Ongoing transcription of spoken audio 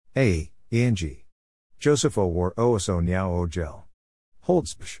A. Ing. Joseph Owar Owasso Nyao Ojel.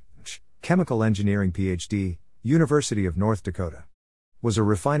 Holds Chemical Engineering Ph.D., University of North Dakota. Was a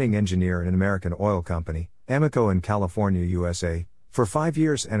refining engineer in an American oil company, Amoco in California, USA, for 5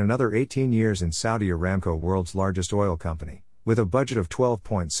 years and another 18 years in Saudi Aramco, world's largest oil company, with a budget of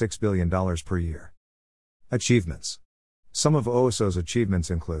 $12.6 billion per year. Achievements. Some of Owasso's achievements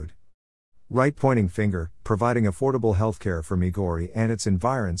include: right pointing finger, providing affordable healthcare for Migori and its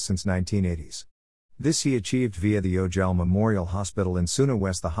environs since 1980s. This he achieved via the Ojel Memorial Hospital in Suna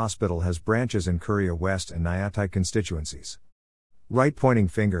West. The hospital has branches in Kuria West and Nyatai constituencies. Right pointing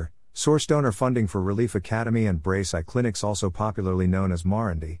finger, source donor funding for Relief Academy and Brace Eye Clinics, also popularly known as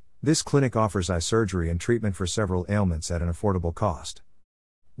Marandi. This clinic offers eye surgery and treatment for several ailments at an affordable cost.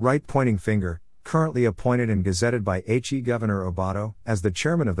 Right pointing finger, currently appointed and gazetted by HE Governor Obato as the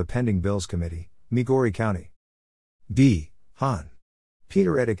chairman of the pending Bills Committee, Migori County. B. Han.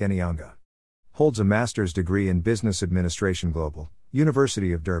 Peter Edik Enyanga. Holds a master's degree in Business Administration Global,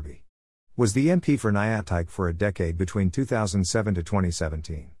 University of Derby. Was the MP for Nyatai for a decade between 2007 to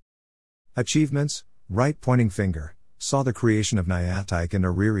 2017. Achievements: right pointing finger, saw the creation of Nyatai and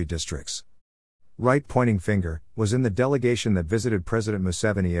Ariri districts. Right pointing finger, was in the delegation that visited President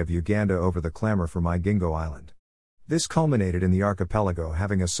Museveni of Uganda over the clamor for Migingo Island. This culminated in the archipelago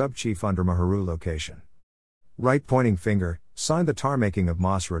having a sub-chief under Mahuru location. Right pointing finger, signed the tar-making of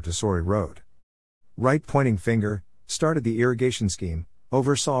Masra to Sori Road. Right pointing finger, started the irrigation scheme,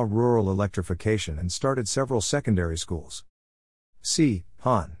 oversaw rural electrification and started several secondary schools. C.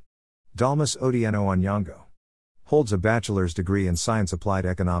 Han. Dalmas Odieno Onyango. Holds a bachelor's degree in Science Applied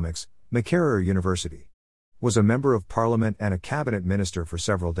Economics, Makerere University. Was a member of parliament and a cabinet minister for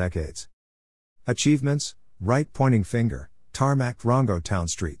several decades. Achievements: right pointing finger, tarmacked Rongo town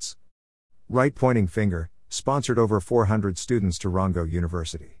streets. Right pointing finger, sponsored over 400 students to Rongo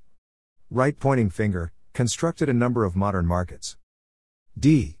University. Right pointing finger, constructed a number of modern markets.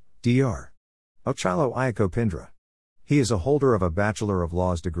 D. Dr. Ochalo Ayako Pindra. He is a holder of a Bachelor of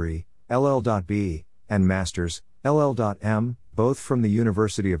Laws degree, LL.B, and Masters, LL.M, both from the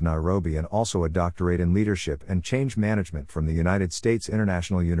University of Nairobi, and also a doctorate in Leadership and Change Management from the United States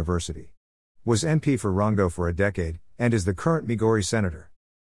International University. Was MP for Rongo for a decade, and is the current Migori Senator.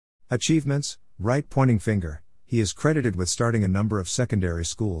 Achievements: right pointing finger, he is credited with starting a number of secondary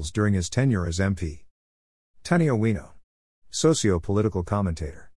schools during his tenure as MP. Tani Owino. Socio-political commentator.